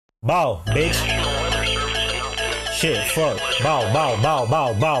Bow, bitch. Shit, fuck. Bow, bow, bow,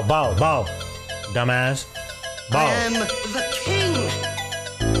 bow, bow, bow, bow. Dumbass. Bow. I am the king.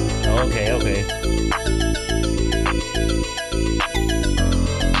 Okay, okay.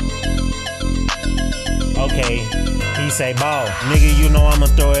 Okay. He say, bow. Nigga, you know I'ma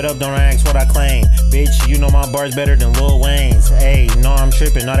throw it up, don't ask what I claim. Bitch, you know my bars better than Lil Wayne's. Hey, no, I'm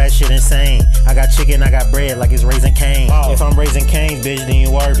tripping, all that shit insane. I got chicken, I got bread like it's Raising Cane. Bow. If I'm raising canes, bitch, then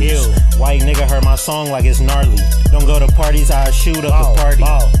you Arby's. White nigga heard my song like it's gnarly. Don't go to parties, I shoot up the party.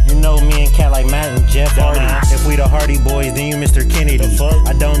 You know me and Cat like Matt and Jeff Hardy. If we the Hardy Boys, then you Mr. Kennedy.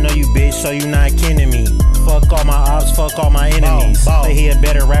 I don't know you, bitch, so you not kin to me. Fuck all my ops, fuck all my enemies. Say he a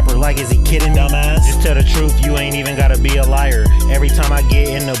better rapper, like is he kidding me? Just tell the truth, you ain't even gotta be a liar. Every time I get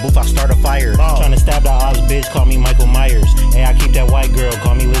in the booth, I start a fire. Tryna stab the ops, bitch, call me Michael Myers. Hey, I keep that white girl,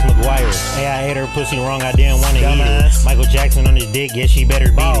 call me Liz McGuire. Hey, I ate her pussy wrong, I didn't wanna eat it. Michael Jackson on his dick, yeah, she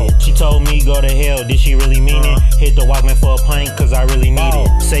better beat it. She told me go to hell, did she really mean it? Hit the Walkman for a pint, cause I really need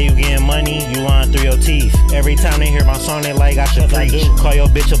it. Say you getting money, you lying through your teeth. Every time they hear my song, they like I should preach. Call your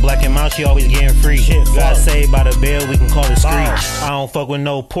bitch a black and mouse, she always getting free. Got saved by the bell, we can call it screech. I don't fuck with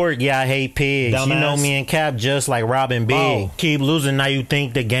no pork, yeah, I hate pigs. You know me and Cap just like Robin Big. Keep losing, now you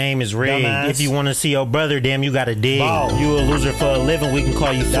think the game is rigged. If you wanna see your brother, damn, you gotta dig. You a loser for a living, we can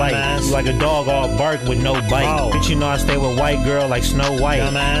call you flight. You like a dog all bark with no bite. Bitch, you know I stay with white girl like Snow White.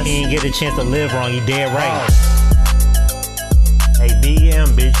 He ain't get a chance to live wrong, you dead right. Hey, BM,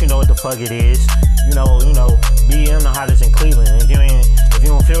 bitch, you know what the fuck it is. You know, BM the hottest in Cleveland. If you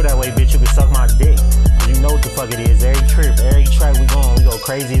don't feel that way, bitch, you can suck my dick. You know what the fuck it is. Every trip, every track we go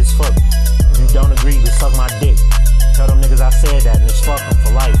crazy as fuck. If you don't agree, you can suck my dick. Tell them niggas I said that and it's fuck them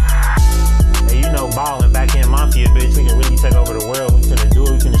for life. Hey, you know, ballin' back in Mafia, bitch, we can really take over the world. We finna do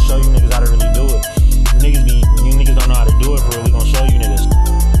it, we finna show you niggas how to really do it. You niggas don't know how to do it for real, we gonna show you niggas.